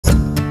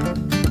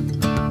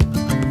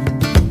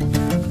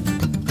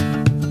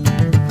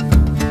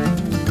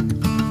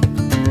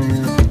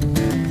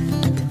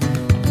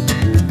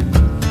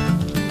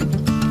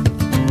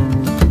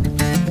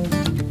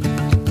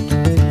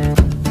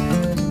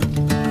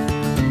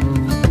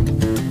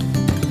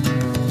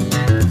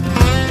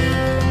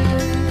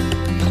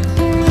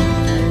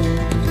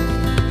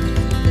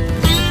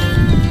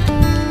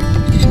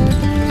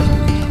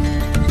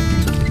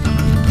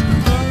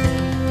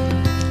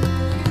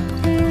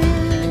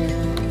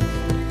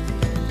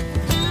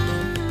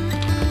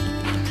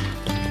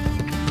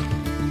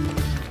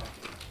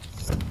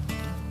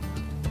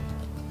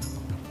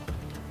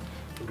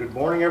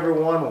Morning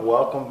everyone,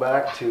 welcome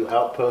back to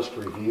Outpost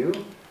Review.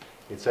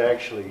 It's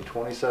actually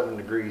 27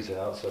 degrees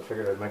out, so I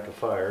figured I'd make a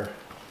fire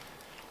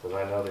because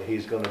I know that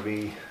he's going to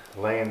be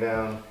laying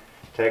down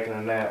taking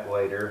a nap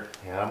later,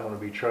 and I'm going to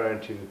be trying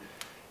to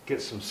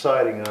get some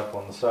siding up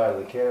on the side of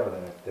the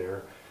cabinet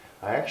there.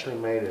 I actually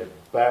made a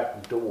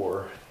back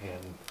door,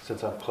 and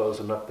since I'm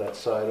closing up that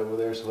side over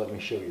there, so let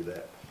me show you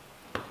that.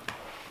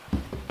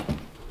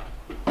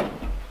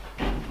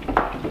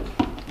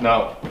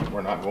 No,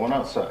 we're not going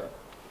outside.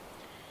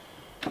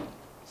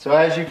 So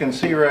as you can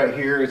see right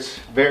here, it's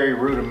very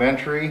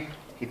rudimentary.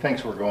 He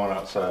thinks we're going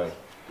outside.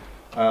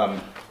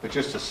 But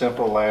just a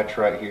simple latch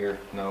right here.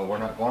 No, we're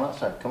not going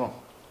outside. Come on.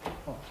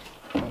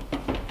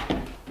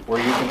 Where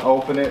you can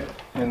open it,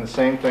 and the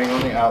same thing on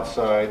the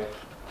outside,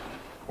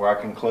 where I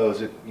can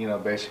close it, you know,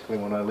 basically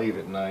when I leave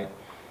at night.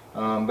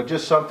 But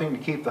just something to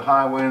keep the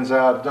high winds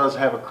out. It does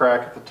have a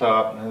crack at the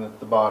top and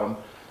at the bottom,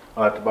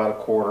 at about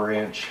a 1/4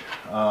 inch.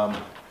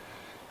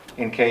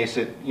 In case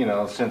it, you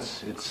know,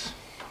 since it's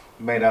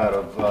made out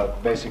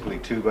of basically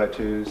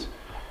 2x2s,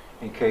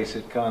 in case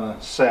it kind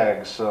of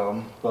sags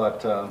some.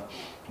 But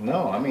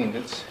no, I mean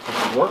it's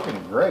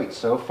working great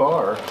so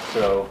far.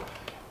 So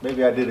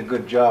maybe I did a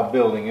good job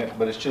building it,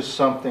 but it's just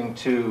something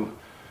to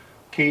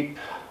keep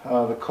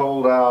the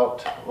cold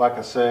out, like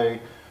I say,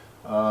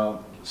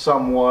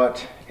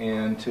 somewhat,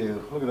 and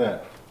to look at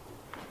that.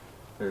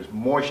 There's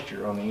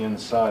moisture on the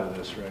inside of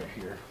this right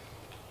here.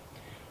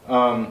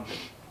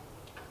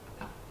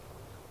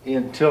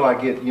 Until I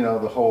get, you know,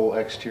 the whole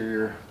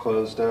exterior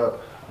closed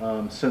up.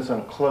 Since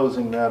I'm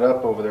closing that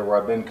up over there where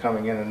I've been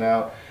coming in and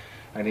out,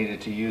 I needed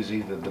to use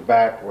either the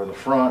back or the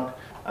front.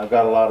 I've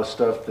got a lot of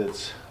stuff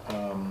that's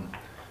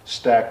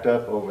stacked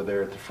up over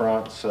there at the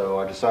front, so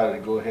I decided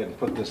to go ahead and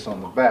put this on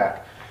the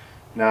back.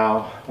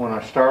 Now when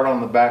I start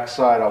on the back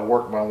side, I'll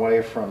work my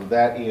way from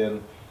that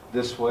end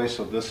this way,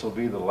 so this will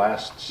be the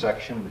last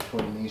section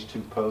between these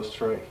two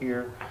posts right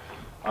here.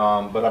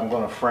 But I'm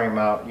going to frame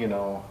out, you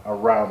know,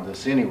 around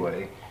this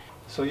anyway.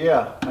 So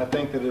yeah, I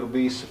think that it'll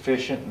be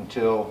sufficient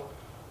until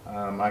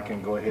I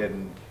can go ahead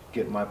and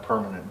get my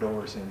permanent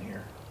doors in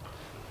here.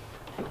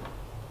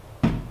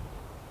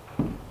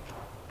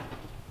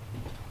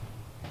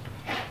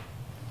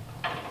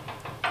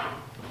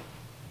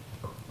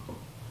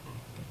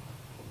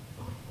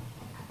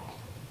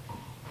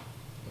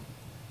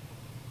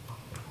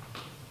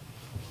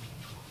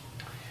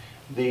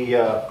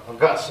 I've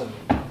got some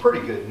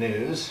pretty good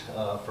news,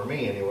 for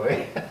me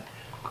anyway.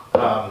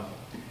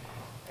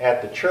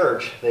 At the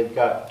church, they've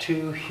got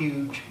 2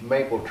 huge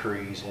maple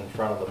trees in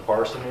front of the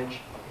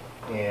parsonage,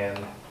 and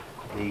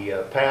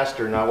the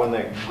pastor, now when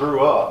they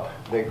grew up,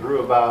 they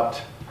grew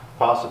about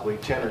possibly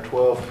 10 or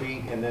 12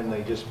 feet, and then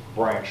they just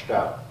branched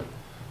out.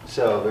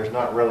 So there's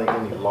not really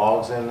any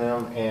logs in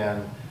them,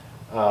 and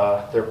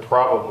they're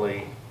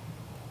probably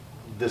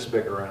this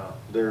big around.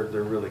 They're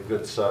really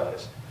good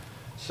size.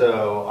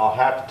 So I'll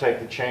have to take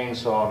the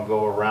chainsaw and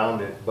go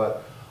around it,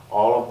 but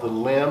all of the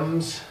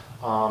limbs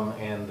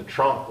and the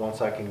trunk,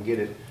 once I can get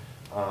it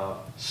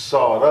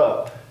sawed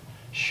up,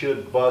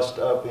 should bust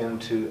up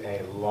into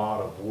a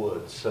lot of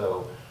wood.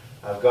 So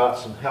I've got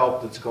some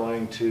help that's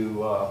going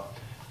to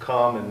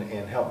come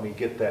and help me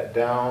get that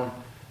down.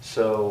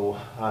 So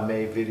I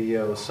may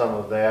video some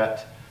of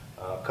that,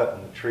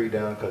 cutting the tree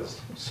down, because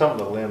some of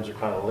the limbs are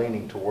kind of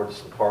leaning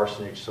towards the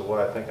parsonage. So what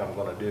I think I'm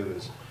going to do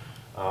is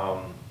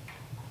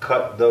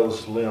cut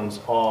those limbs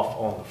off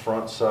on the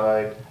front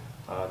side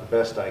the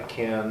best I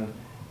can,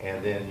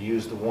 and then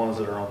use the ones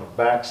that are on the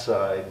back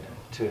side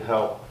to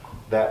help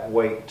that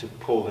weight to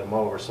pull them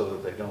over so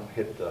that they don't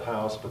hit the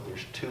house. But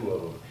there's 2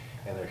 of them,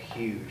 and they're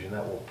huge, and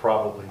that will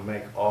probably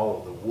make all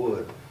of the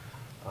wood,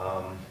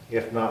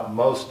 if not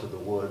most of the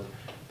wood,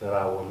 that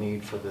I will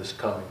need for this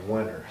coming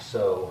winter.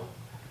 So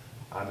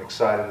I'm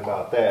excited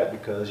about that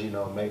because, you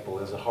know, maple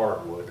is a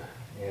hardwood.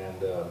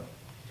 And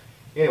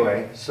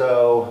anyway,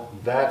 so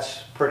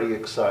that's pretty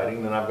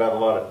exciting. Then I've got a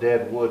lot of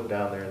dead wood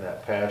down there in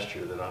that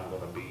pasture that I'm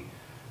going to be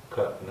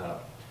cutting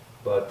up.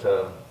 But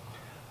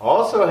I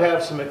also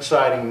have some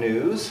exciting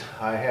news.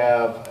 We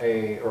have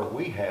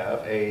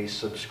a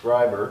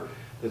subscriber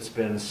that's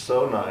been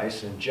so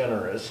nice and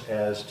generous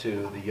as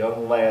to the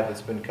young lad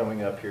that's been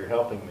coming up here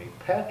helping me,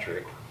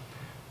 Patrick.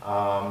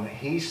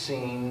 He's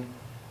seen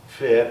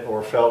fit,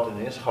 or felt in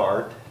his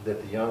heart,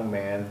 that the young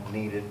man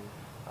needed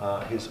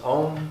his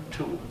own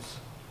tools.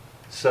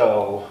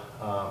 So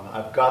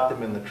I've got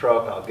them in the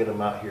truck. I'll get them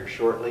out here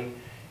shortly,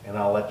 and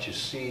I'll let you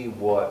see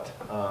what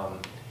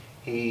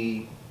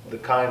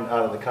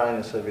out of the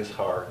kindness of his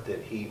heart,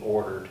 that he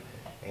ordered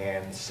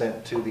and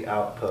sent to the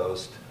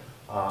Outpost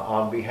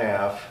on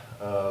behalf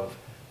of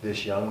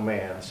this young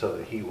man, so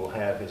that he will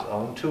have his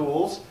own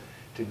tools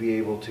to be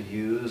able to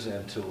use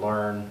and to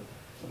learn.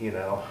 You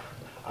know,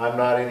 I'm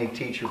not any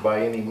teacher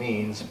by any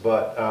means,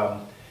 but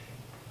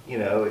you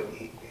know,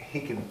 he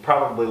can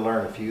probably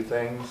learn a few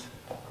things.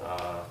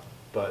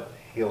 But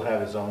he'll have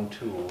his own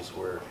tools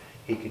where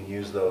he can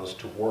use those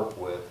to work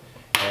with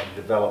and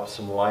develop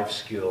some life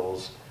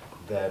skills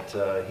that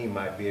he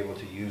might be able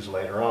to use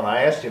later on.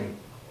 I asked him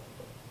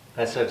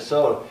I said,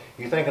 so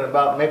you thinking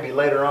about maybe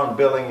later on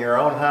building your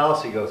own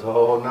house? He goes,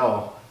 oh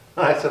no.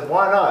 I said,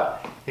 why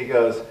not? He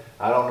goes,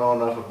 I don't know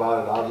enough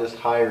about it. I'll just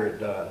hire it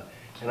done.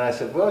 And I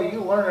said, well,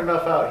 you learn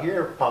enough out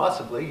here,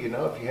 possibly, you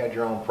know, if you had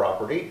your own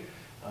property,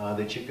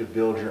 that you could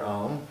build your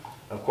own.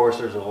 Of course,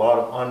 there's a lot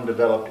of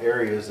undeveloped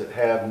areas that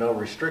have no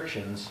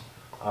restrictions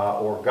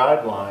or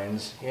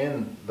guidelines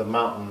in the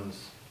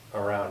mountains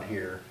around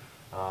here.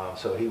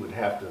 So he would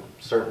have to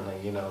certainly,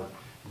 you know,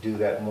 do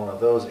that in one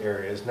of those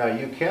areas. Now,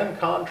 you can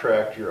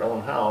contract your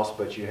own house,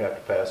 but you have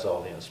to pass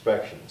all the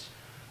inspections.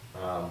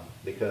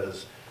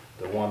 Because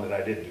the one that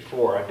I did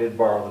before, I did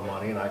borrow the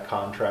money and I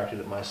contracted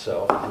it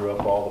myself, drew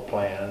up all the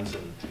plans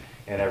and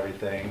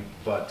everything.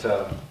 But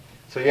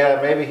so yeah,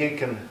 maybe he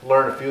can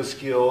learn a few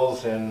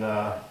skills and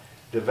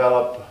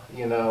develop,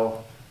 you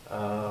know,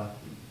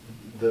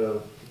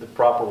 the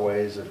proper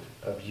ways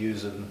of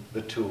using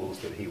the tools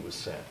that he was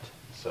sent.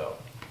 So.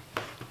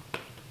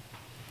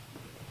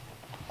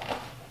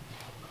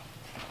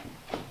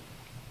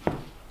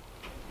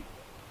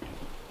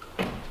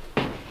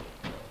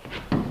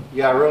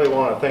 Yeah, I really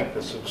want to thank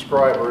the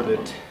subscriber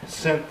that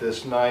sent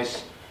this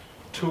nice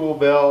tool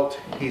belt.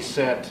 He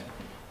sent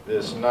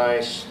this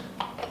nice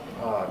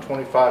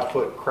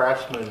 25-foot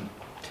Craftsman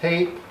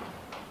tape,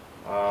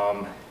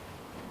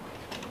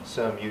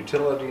 some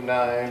utility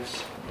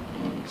knives,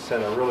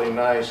 sent a really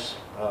nice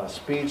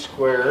speed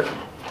square,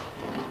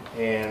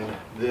 and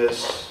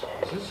this,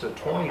 is this a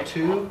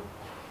 22?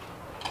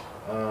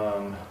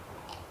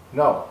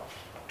 No,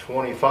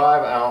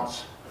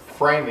 25-ounce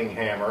framing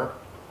hammer.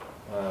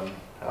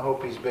 I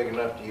hope he's big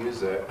enough to use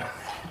that.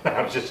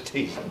 I'm just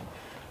teasing.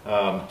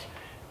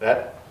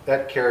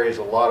 That carries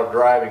a lot of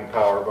driving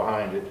power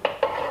behind it.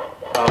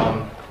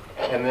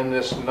 And then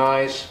this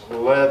nice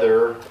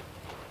leather,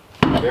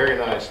 very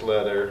nice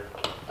leather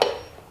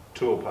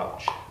tool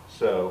pouch.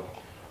 So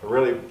I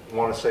really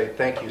want to say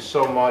thank you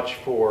so much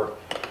for,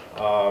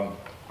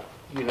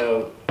 you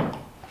know,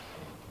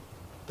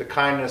 the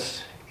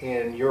kindness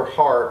in your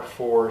heart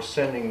for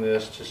sending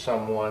this to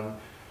someone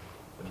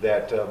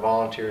that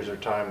volunteers their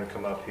time to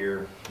come up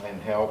here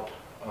and help.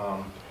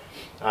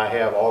 I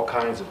have all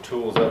kinds of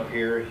tools up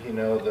here. You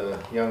know,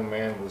 the young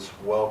man was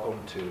welcome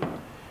to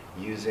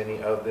use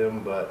any of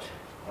them, but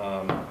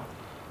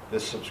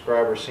this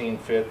subscriber seen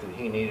fit that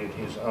he needed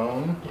his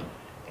own,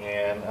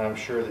 and I'm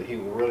sure that he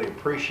will really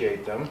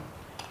appreciate them.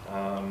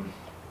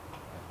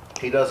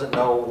 He doesn't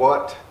know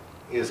what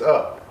is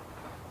up,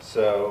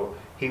 so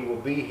he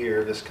will be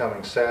here this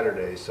coming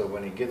Saturday, so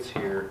when he gets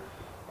here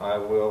I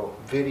will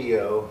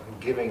video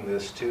giving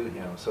this to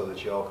him so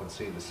that y'all can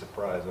see the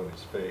surprise on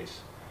his face.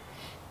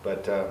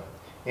 But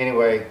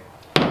anyway,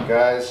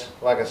 guys,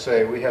 like I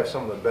say, we have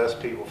some of the best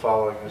people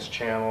following this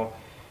channel,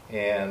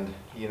 and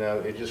you know,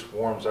 it just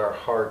warms our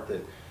heart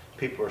that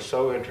people are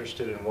so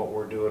interested in what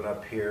we're doing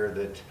up here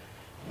that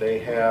they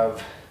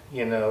have,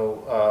 you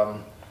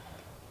know,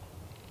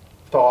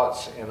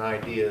 thoughts and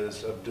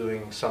ideas of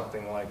doing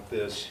something like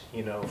this,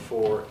 you know,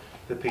 for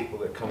the people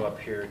that come up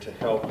here to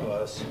help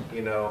us.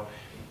 You know,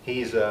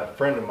 he's a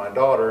friend of my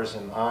daughter's,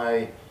 and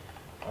I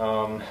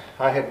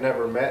had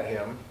never met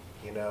him,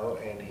 you know,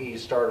 and he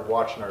started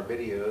watching our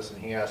videos,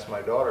 and he asked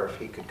my daughter if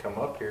he could come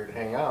up here to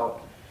hang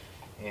out,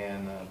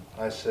 and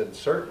I said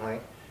certainly,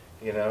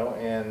 you know,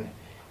 and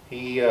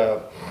he,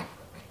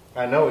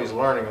 I know he's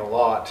learning a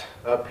lot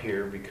up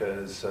here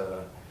because,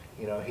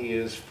 you know, he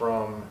is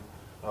from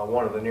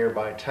one of the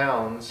nearby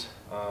towns,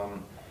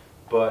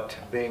 but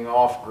being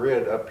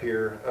off-grid up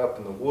here, up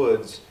in the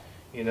woods,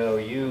 you know,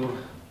 you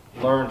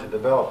learn to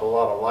develop a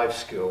lot of life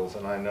skills,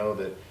 and I know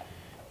that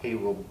he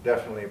will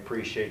definitely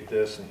appreciate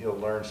this, and he'll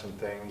learn some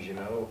things, you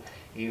know,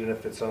 even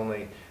if it's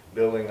only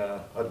building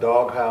a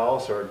dog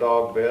house or a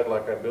dog bed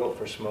like I built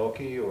for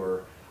Smokey,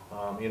 or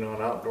you know,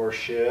 an outdoor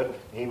shed.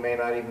 He may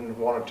not even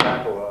want to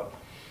tackle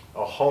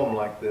a home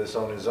like this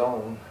on his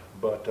own,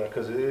 but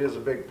because it is a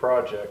big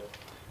project.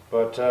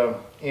 But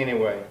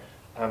anyway,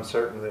 I'm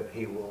certain that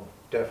he will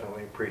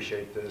definitely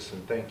appreciate this,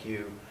 and thank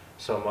you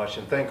so much,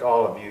 and thank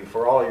all of you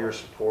for all of your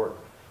support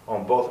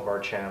on both of our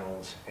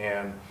channels,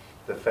 and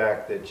the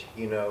fact that,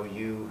 you know,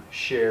 you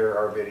share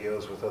our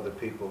videos with other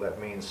people. That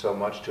means so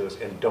much to us.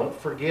 And don't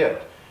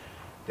forget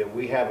that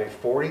we have a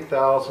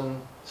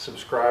 40,000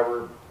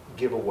 subscriber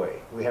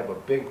giveaway. We have a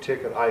big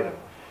ticket item.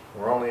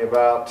 We're only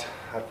about,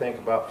 I think,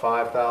 about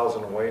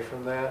 5,000 away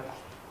from that,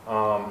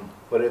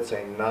 but it's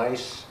a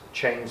nice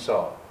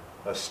chainsaw,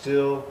 a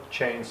Stihl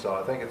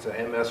chainsaw. I think it's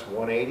an MS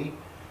 180.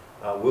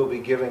 We'll be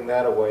giving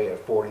that away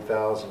at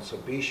 40,000, so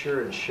be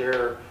sure and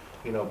share,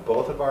 you know,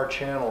 both of our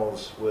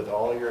channels with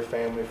all your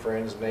family,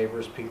 friends,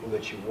 neighbors, people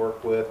that you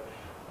work with.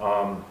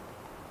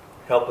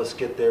 Help us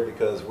get there,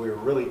 because we're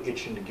really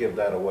itching to give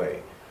that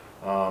away.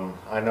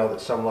 I know that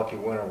some lucky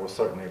winner will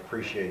certainly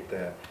appreciate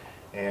that,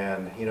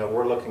 and you know,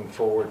 we're looking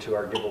forward to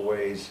our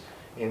giveaways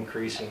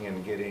increasing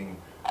and getting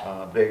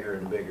bigger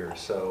and bigger.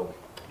 So,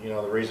 you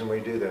know, the reason we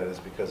do that is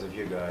because of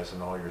you guys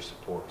and all your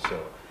support.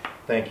 So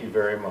thank you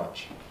very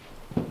much.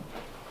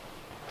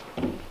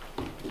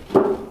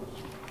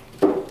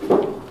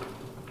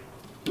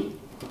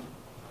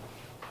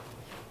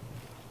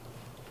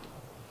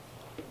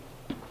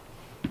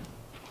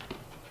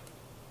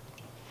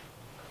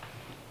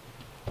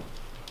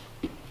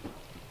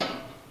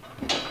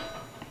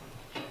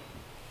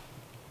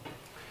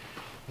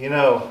 You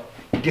know,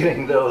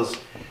 getting those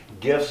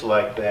gifts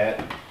like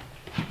that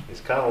is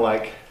kind of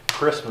like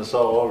Christmas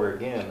all over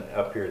again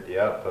up here at the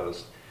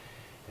Outpost.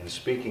 And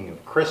speaking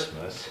of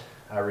Christmas,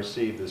 I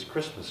received this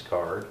Christmas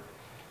card.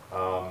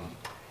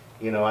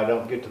 You know, I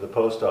don't get to the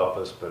post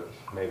office but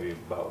maybe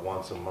about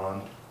once a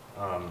month.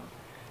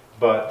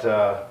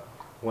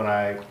 When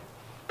I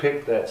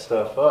picked that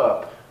stuff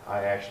up, I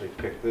actually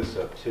picked this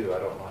up too. I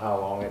don't know how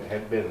long it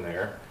had been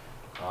there.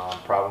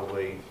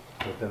 Probably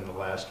within the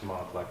last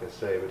month, like I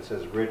say. But it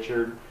says,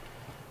 Richard,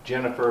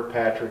 Jennifer,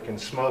 Patrick, and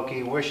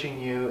Smokey, wishing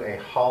you a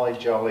holly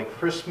jolly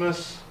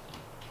Christmas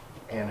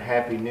and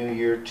Happy New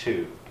Year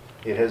too.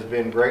 It has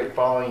been great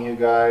following you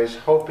guys.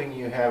 Hoping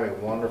you have a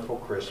wonderful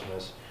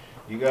Christmas.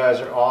 You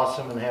guys are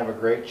awesome and have a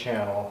great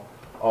channel.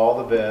 All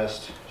the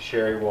best,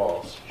 Sherry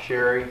Walls.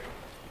 Sherry,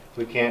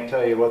 we can't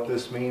tell you what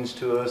this means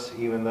to us,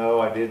 even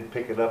though I did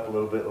pick it up a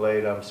little bit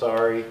late. I'm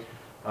sorry.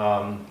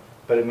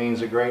 But it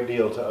means a great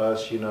deal to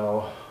us, you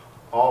know.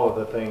 All of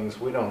the things,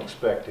 we don't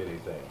expect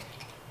anything,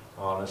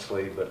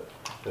 honestly, but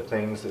the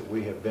things that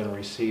we have been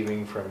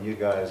receiving from you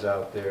guys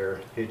out there,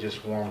 it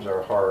just warms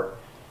our heart,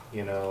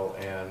 you know,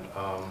 and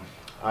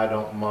I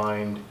don't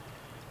mind,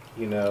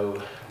 you know,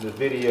 the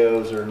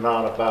videos are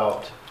not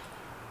about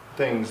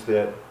things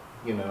that,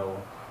 you know,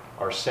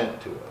 are sent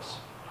to us.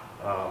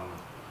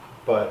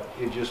 But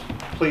it just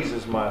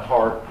pleases my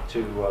heart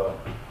to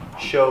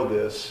show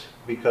this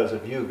because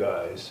of you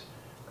guys,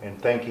 and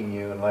thanking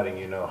you and letting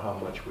you know how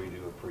much we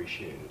do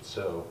appreciate it.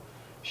 So,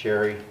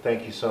 Sherry,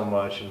 thank you so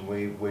much, and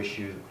we wish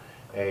you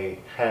a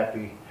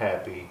happy,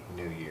 happy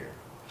New Year.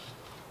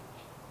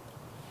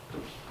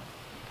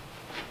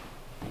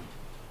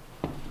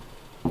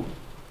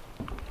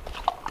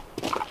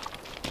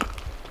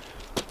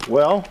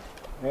 Well,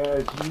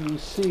 as you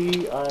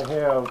see, I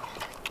have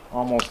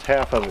almost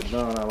half of it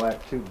done. I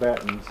lack 2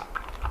 battens.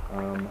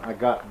 I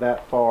got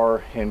that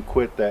far and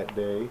quit that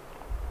day.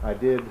 I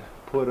did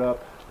put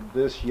up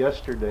this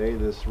yesterday,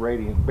 this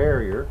radiant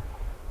barrier.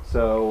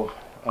 So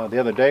the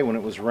other day when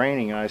it was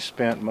raining, I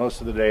spent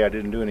most of the day, I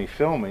didn't do any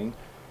filming,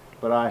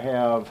 but I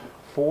have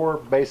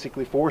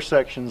basically four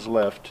sections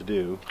left to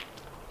do.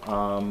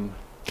 And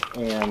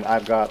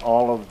I've got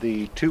all of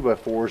the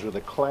 2x4s with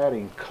a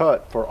cladding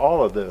cut for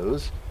all of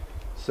those.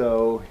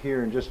 So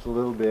here in just a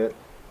little bit,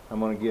 I'm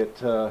going to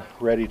get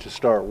ready to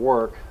start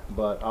work,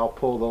 but I'll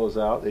pull those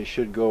out. They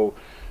should go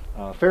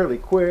fairly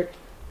quick.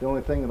 The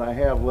only thing that I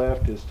have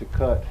left is to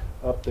cut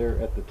up there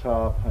at the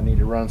top. I need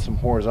to run some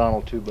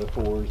horizontal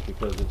 2x4s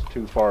because it's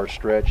too far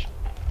stretched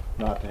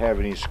not to have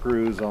any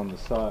screws on the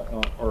side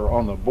or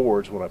on the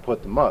boards when I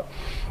put them up.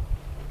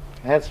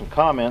 I had some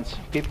comments.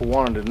 People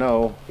wanted to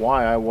know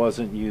why I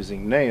wasn't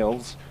using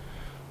nails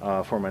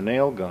for my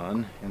nail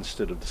gun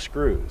instead of the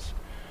screws.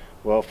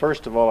 Well,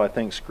 first of all, I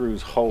think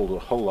screws hold a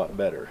whole lot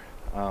better.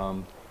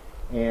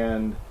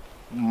 And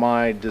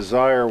my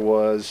desire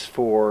was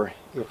for,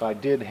 if I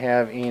did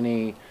have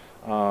any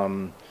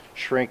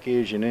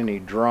shrinkage and any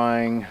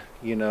drying,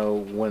 you know,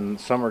 when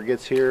summer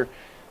gets here,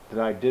 that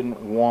I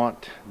didn't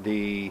want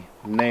the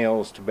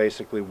nails to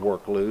basically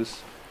work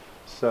loose.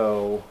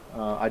 So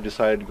I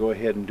decided to go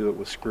ahead and do it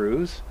with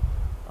screws.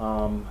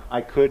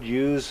 I could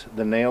use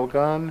the nail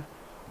gun,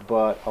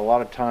 but a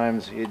lot of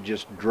times it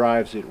just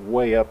drives it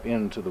way up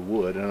into the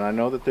wood, and I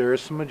know that there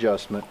is some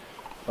adjustment,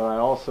 but I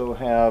also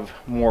have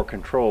more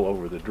control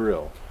over the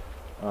drill.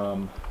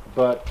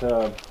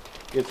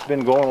 It's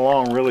been going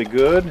along really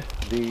good.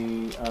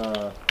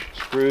 The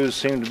screws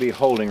seem to be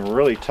holding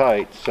really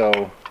tight,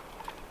 so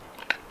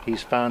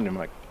he's found him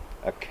like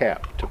a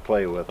cap to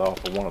play with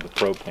off of one of the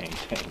propane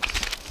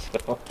tanks.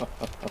 So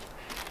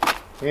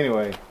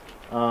anyway,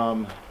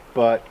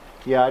 but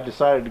yeah, I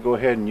decided to go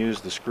ahead and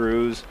use the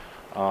screws.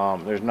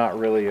 There's not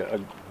really a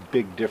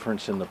big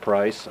difference in the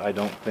price, I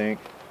don't think.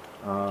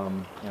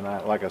 And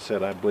like I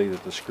said, I believe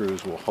that the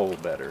screws will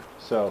hold better.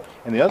 So,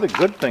 and the other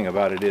good thing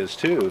about it is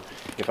too,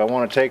 if I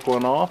want to take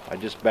one off, I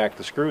just back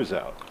the screws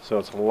out. So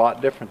it's a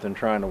lot different than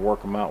trying to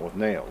work them out with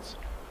nails.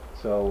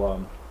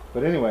 So,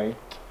 but anyway,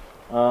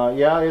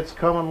 yeah, it's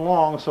coming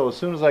along. So as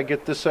soon as I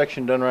get this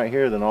section done right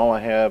here, then all I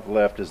have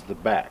left is the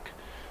back.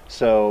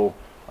 So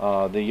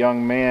the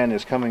young man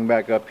is coming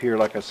back up here,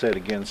 like I said,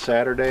 again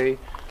Saturday.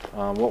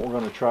 What we're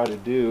going to try to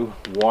do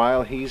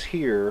while he's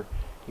here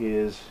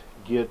is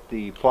get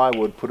the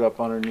plywood put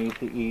up underneath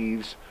the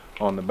eaves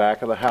on the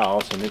back of the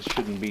house, and it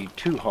shouldn't be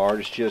too hard.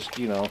 It's just,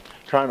 you know,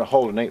 trying to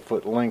hold an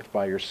 8-foot length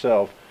by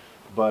yourself,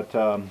 but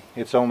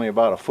it's only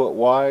about a foot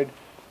wide,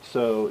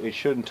 so it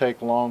shouldn't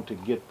take long to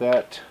get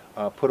that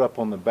put up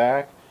on the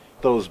back.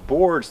 Those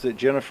boards that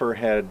Jennifer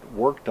had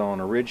worked on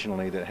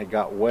originally that had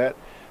got wet,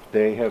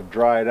 they have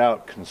dried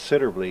out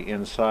considerably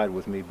inside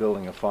with me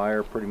building a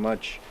fire pretty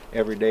much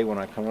every day when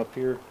I come up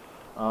here.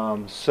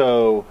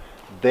 So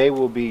they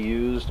will be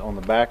used on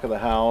the back of the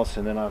house,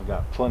 and then I've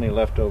got plenty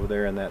left over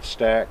there in that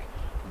stack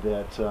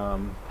that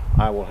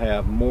I will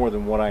have more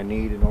than what I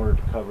need in order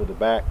to cover the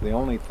back. The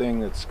only thing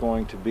that's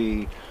going to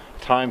be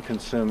time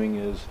consuming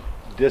is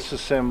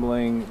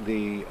disassembling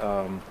the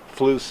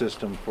flue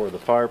system for the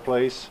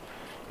fireplace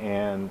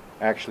and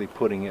actually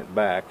putting it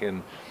back.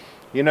 And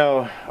you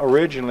know,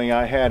 originally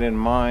I had in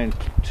mind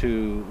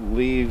to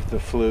leave the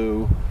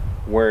flue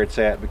where it's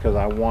at because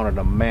I wanted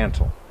a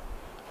mantle.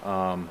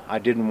 I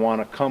didn't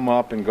want to come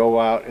up and go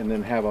out and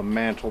then have a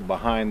mantle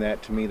behind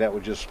that. To me, that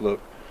would just look,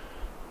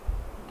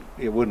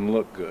 it wouldn't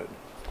look good.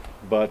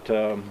 But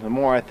the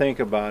more I think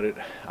about it,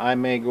 I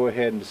may go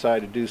ahead and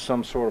decide to do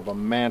some sort of a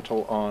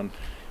mantle on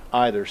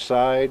either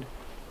side.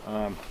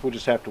 We'll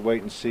just have to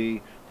wait and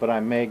see. But I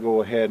may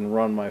go ahead and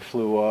run my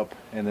flue up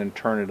and then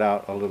turn it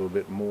out a little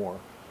bit more.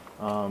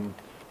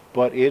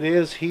 But it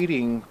is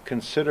heating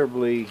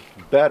considerably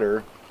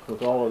better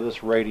with all of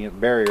this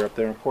radiant barrier up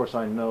there. And of course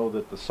I know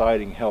that the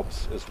siding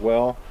helps as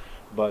well,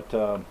 but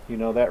you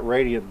know, that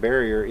radiant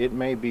barrier, it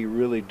may be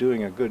really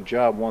doing a good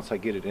job once I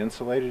get it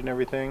insulated and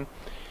everything.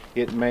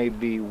 It may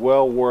be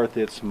well worth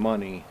its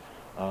money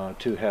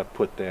to have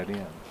put that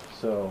in.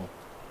 So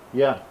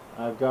yeah,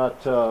 I've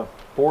got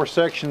 4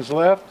 sections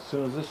left. As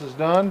soon as this is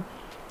done,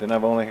 then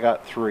I've only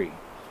got 3.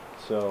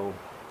 So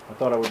I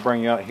thought I would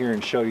bring you out here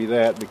and show you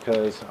that,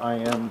 because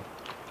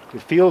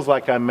it feels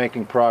like I'm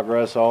making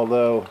progress,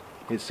 although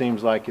it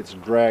seems like it's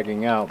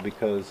dragging out,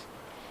 because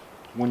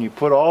when you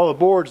put all the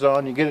boards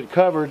on, you get it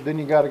covered, then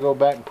you got to go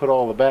back and put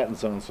all the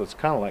battens on, so it's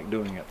kind of like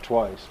doing it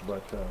twice.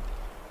 But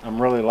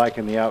I'm really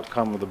liking the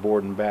outcome of the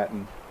board and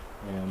batten,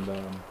 and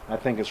I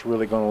think it's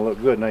really going to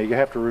look good. Now you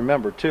have to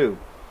remember too,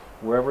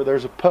 wherever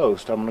there's a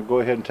post, I'm going to go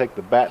ahead and take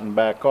the batten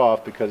back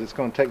off, because it's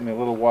going to take me a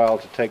little while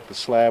to take the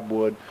slab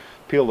wood,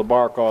 peel the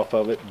bark off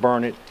of it,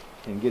 burn it,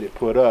 and get it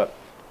put up.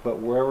 But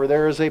wherever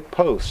there is a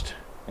post,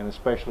 and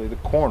especially the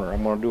corner,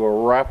 I'm going to do a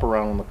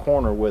wraparound on the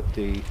corner with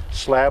the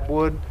slab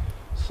wood,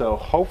 so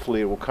hopefully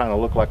it will kind of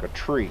look like a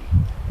tree.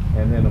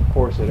 And then of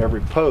course at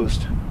every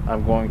post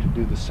I'm going to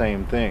do the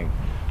same thing.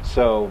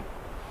 So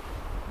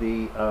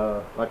the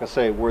like I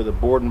say, where the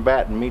board and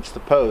batten meets the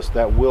post,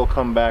 that will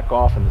come back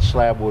off and the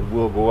slab wood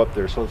will go up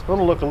there. So it's going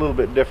to look a little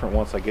bit different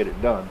once I get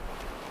it done.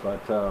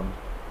 But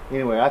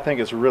anyway, I think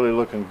it's really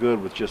looking good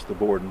with just the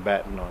board and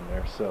batten on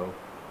there. So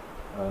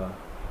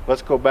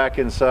let's go back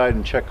inside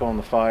and check on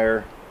the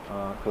fire,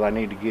 because I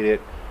need to get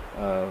it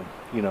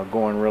you know,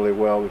 going really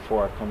well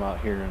before I come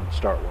out here and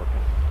start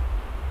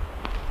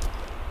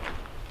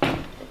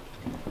working.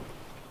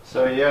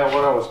 So yeah,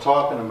 what I was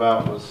talking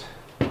about was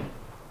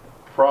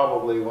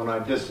probably when I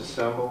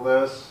disassemble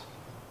this,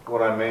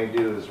 what I may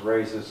do is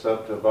raise this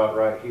up to about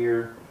right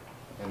here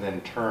and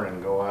then turn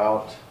and go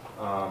out.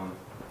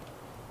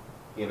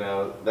 You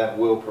know, that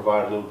will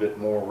provide a little bit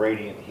more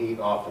radiant heat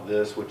off of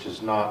this, which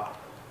is not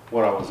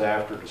what I was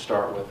after to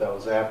start with. I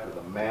was after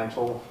the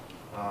mantle.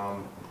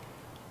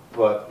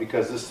 But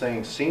because this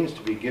thing seems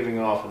to be giving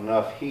off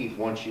enough heat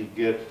once you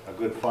get a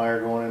good fire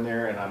going in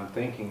there, and I'm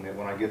thinking that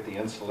when I get the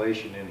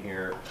insulation in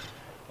here,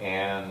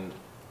 and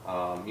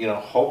you know,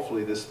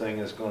 hopefully this thing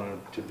is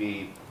going to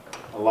be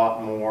a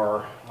lot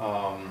more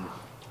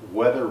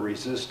weather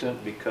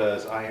resistant,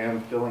 because I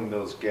am filling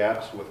those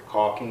gaps with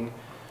caulking,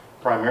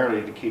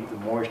 primarily to keep the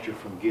moisture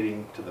from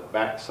getting to the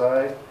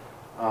backside.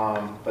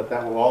 But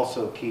that will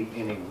also keep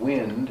any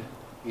wind,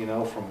 you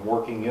know, from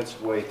working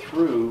its way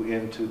through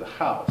into the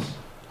house.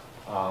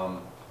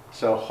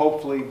 So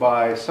hopefully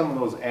by some of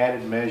those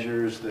added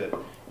measures that,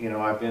 you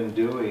know, I've been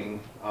doing,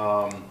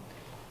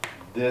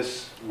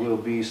 this will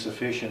be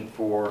sufficient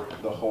for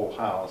the whole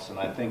house. And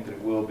I think that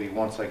it will be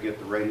once I get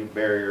the radiant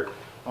barrier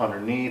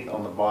underneath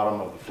on the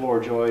bottom of the floor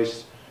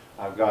joists.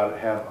 I've got to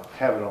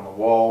have it on the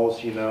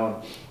walls, you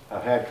know.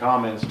 I've had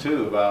comments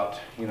too about,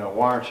 you know,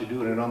 why aren't you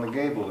doing it on the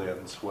gable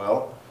ends?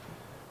 Well,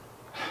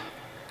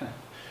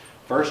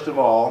 first of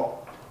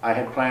all, I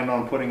had planned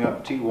on putting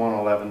up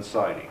T111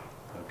 siding.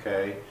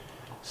 Okay,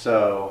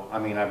 so I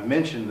mean, I've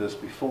mentioned this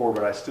before,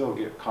 but I still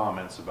get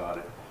comments about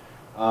it.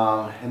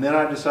 And then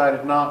I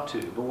decided not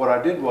to. But what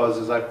I did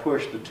was I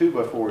pushed the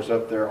 2x4s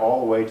up there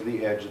all the way to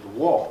the edge of the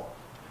wall,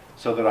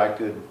 so that I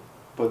could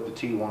put the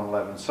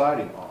T111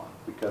 siding on,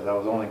 because I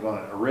was only going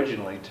to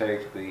originally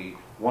take the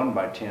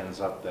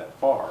 1x10s up that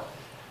far.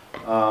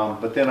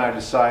 But then I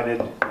decided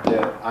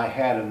that I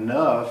had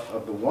enough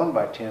of the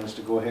 1x10s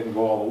to go ahead and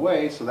go all the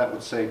way, so that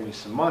would save me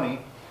some money.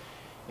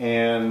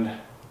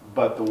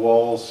 But the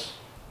walls,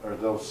 or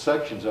those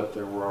sections up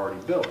there, were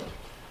already built.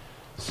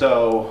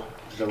 So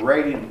the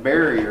radiant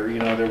barrier, you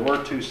know, there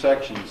were 2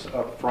 sections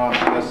up front.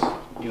 I guess,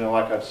 you know,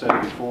 like I've said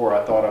before,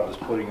 I thought I was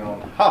putting it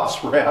on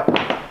house wrap,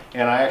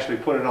 and I actually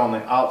put it on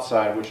the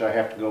outside, which I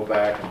have to go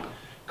back and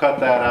cut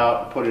that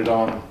out and put it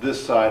on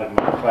this side of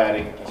my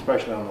cladding,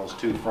 especially on those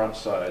 2 front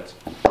sides.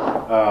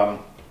 But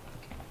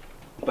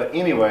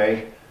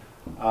anyway,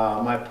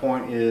 my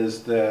point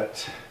is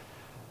that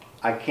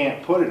I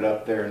can't put it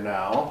up there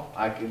now.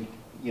 I can,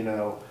 you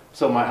know,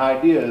 so my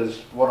idea is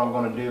what I'm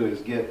going to do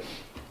is get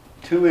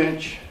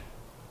 2-inch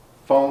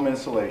foam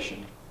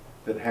insulation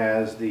that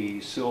has the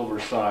silver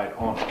side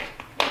on it.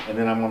 And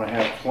then I'm going to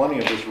have plenty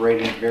of this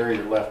radiant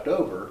barrier left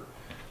over.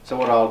 So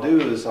what I'll do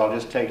is I'll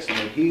just take some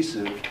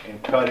adhesive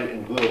and cut it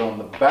and glue it on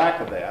the back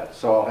of that,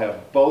 so I'll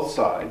have both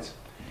sides.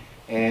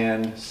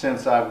 And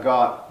since I've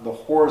got the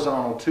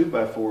horizontal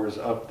 2x4s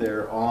up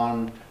there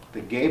on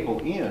the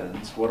gable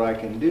ends, what I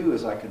can do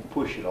is I can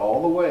push it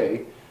all the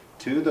way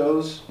to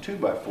those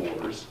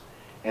 2x4s,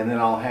 and then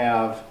I'll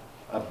have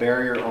a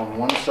barrier on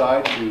one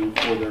side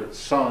for the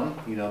sun,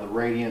 you know, the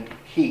radiant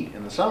heat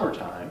in the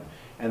summertime,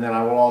 and then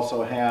I will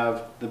also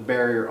have the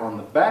barrier on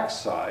the back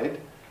side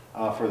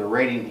for the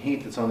radiant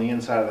heat that's on the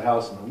inside of the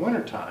house in the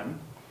wintertime.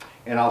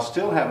 And I'll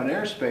still have an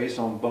airspace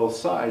on both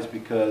sides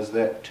because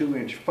that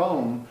 2-inch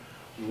foam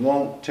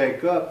won't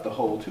take up the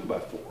whole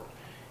 2x4.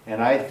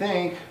 And I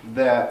think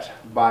that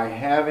by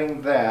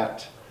having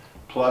that,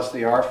 plus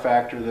the R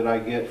factor that I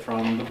get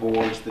from the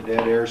boards, the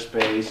dead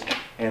airspace,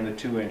 and the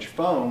 2-inch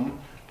foam,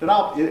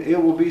 that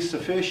it will be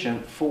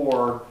sufficient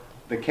for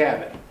the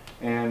cabin,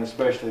 and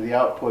especially the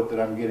output that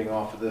I'm getting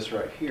off of this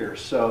right here.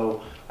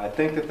 So I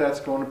think that that's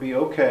going to be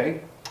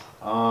okay.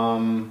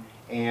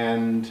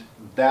 And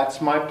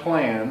that's my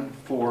plan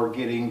for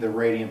getting the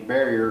radiant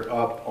barrier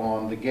up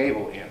on the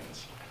gable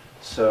ends.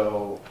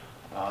 So,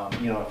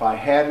 you know, if I'd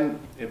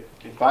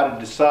have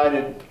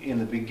decided in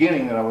the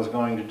beginning that I was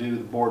going to do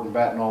the board and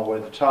batten all the way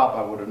to the top,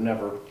 I would have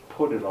never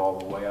put it all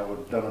the way. I would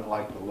have done it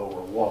like the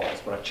lower walls.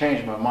 But I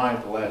changed my mind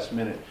at the last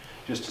minute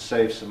just to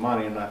save some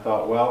money, and I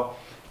thought, well,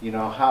 you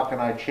know, how can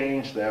I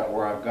change that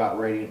where I've got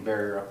radiant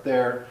barrier up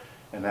there?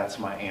 And that's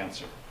my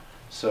answer.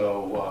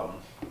 So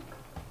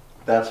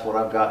that's what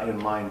I've got in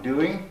mind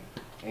doing,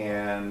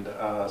 and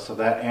so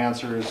that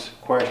answers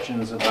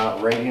questions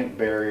about radiant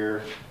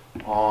barrier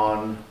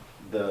on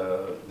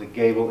the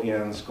gable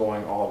ends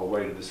going all the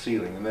way to the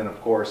ceiling. And then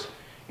of course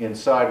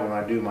inside, when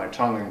I do my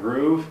tongue and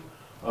groove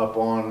up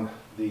on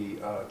the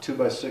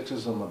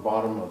 2x6s on the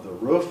bottom of the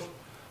roof,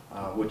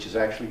 which is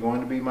actually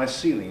going to be my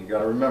ceiling. You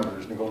got to remember,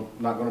 there's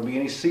not going to be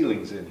any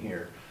ceilings in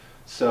here.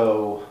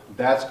 So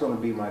that's going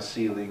to be my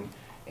ceiling,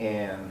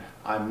 and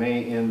I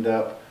may end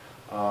up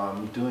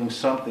doing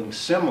something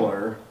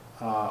similar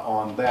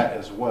on that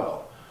as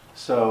well.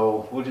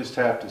 So we'll just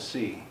have to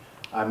see.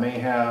 I may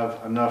have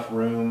enough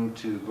room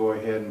to go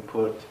ahead and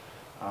put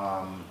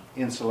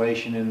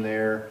insulation in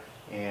there,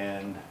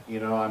 and you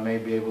know, I may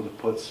be able to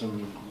put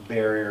some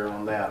barrier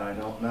on that. I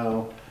don't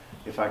know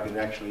if I could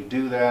actually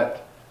do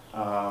that,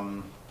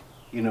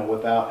 you know,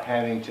 without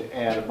having to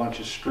add a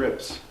bunch of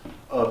strips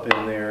up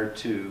in there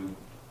to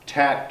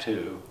tack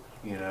to.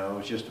 You know,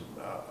 it's just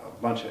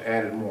a bunch of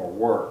added more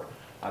work.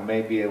 I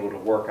may be able to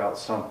work out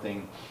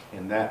something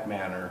in that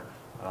manner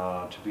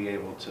to be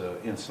able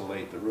to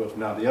insulate the roof.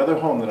 Now, the other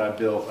home that I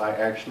built, I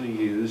actually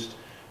used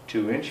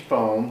 2-inch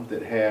foam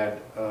that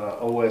had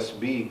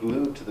OSB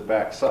glued to the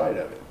back side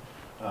of it.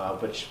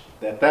 But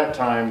at that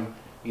time,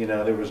 you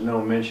know, there was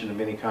no mention of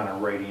any kind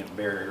of radiant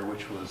barrier,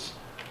 which was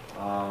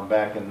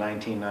back in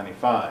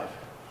 1995.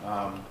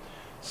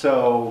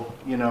 So,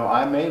 you know,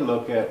 I may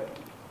look at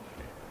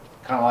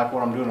kind of like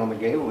what I'm doing on the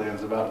gable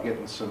ends, about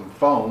getting some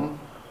foam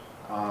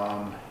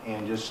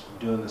and just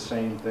doing the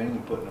same thing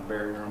and putting a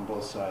barrier on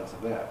both sides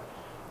of that.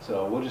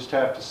 So we'll just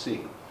have to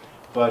see.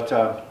 But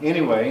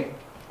anyway,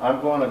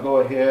 I'm going to go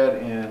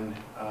ahead and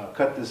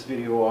cut this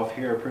video off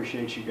here. I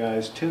appreciate you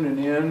guys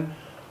tuning in.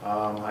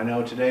 I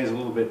know today's a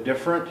little bit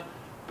different,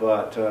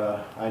 but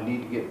I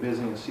need to get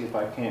busy and see if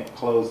I can't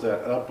close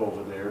that up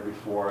over there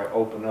before I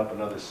open up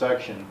another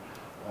section,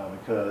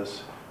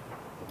 because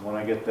when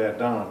I get that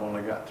done, I've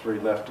only got 3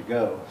 left to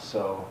go.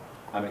 So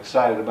I'm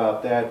excited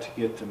about that, to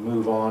get to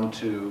move on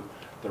to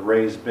the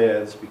raised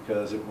beds,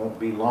 because it won't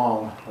be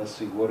long. Let's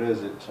see, what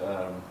is it?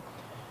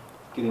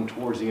 Getting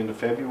towards the end of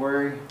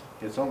February.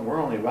 We're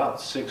only about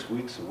 6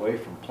 weeks away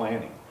from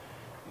planting,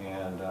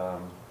 and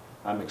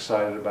I'm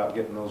excited about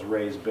getting those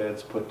raised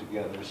beds put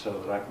together so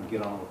that I can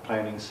get on with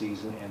planting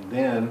season. And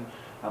then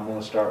I'm going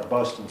to start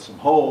busting some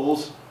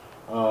holes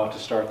to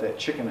start that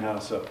chicken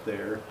house up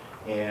there.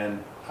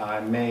 And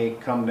I may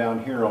come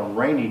down here on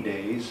rainy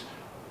days,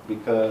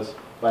 because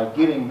by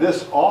getting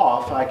this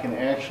off, I can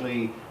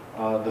actually,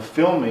 the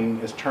filming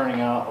is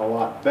turning out a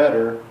lot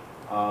better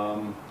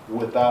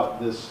without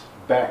this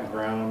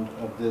background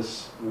of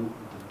this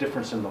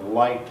difference in the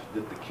light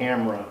that the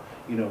camera,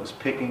 you know, is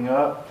picking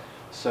up.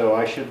 So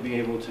I should be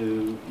able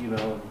to, you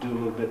know, do a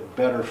little bit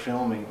better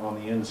filming on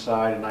the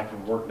inside, and I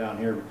can work down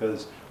here,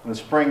 because when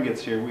spring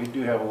gets here, we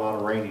do have a lot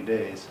of rainy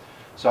days.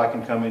 So I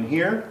can come in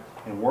here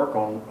and work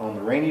on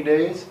the rainy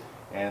days,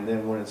 and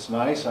then when it's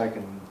nice, I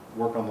can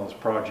work on those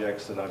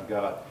projects that I've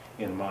got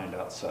in mind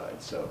outside.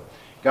 So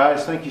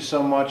guys, thank you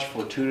so much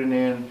for tuning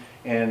in,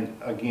 and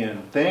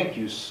again, thank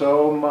you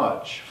so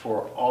much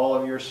for all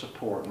of your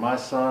support. My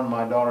son,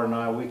 my daughter, and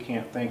I, we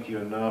can't thank you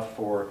enough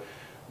for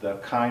the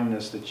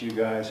kindness that you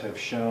guys have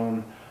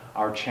shown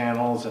our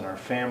channels and our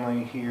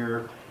family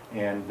here,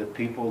 and the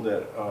people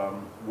that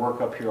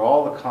work up here,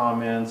 all the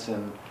comments.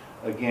 And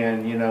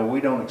again, you know, we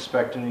don't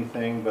expect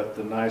anything but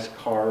the nice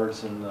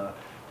cards and the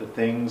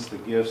things, the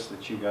gifts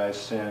that you guys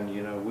send.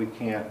 You know, we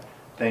can't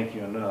thank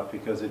you enough,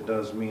 because it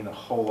does mean a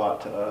whole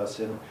lot to us,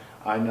 and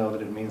I know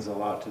that it means a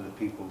lot to the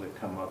people that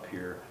come up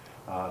here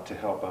to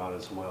help out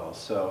as well.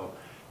 So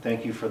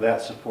thank you for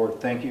that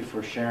support. Thank you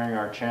for sharing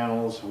our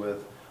channels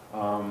with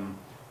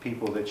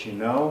people that you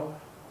know.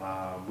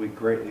 We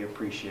greatly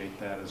appreciate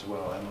that as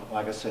well. And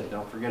like I said,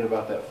 don't forget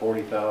about that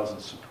 40,000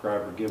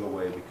 subscriber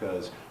giveaway,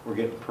 because we're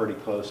getting pretty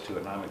close to it,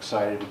 and I'm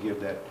excited to give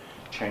that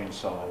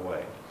chainsaw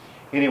away.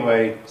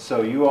 Anyway,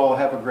 so you all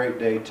have a great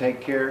day.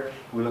 Take care.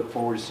 We look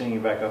forward to seeing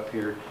you back up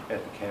here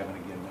at the cabin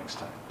again next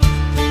time.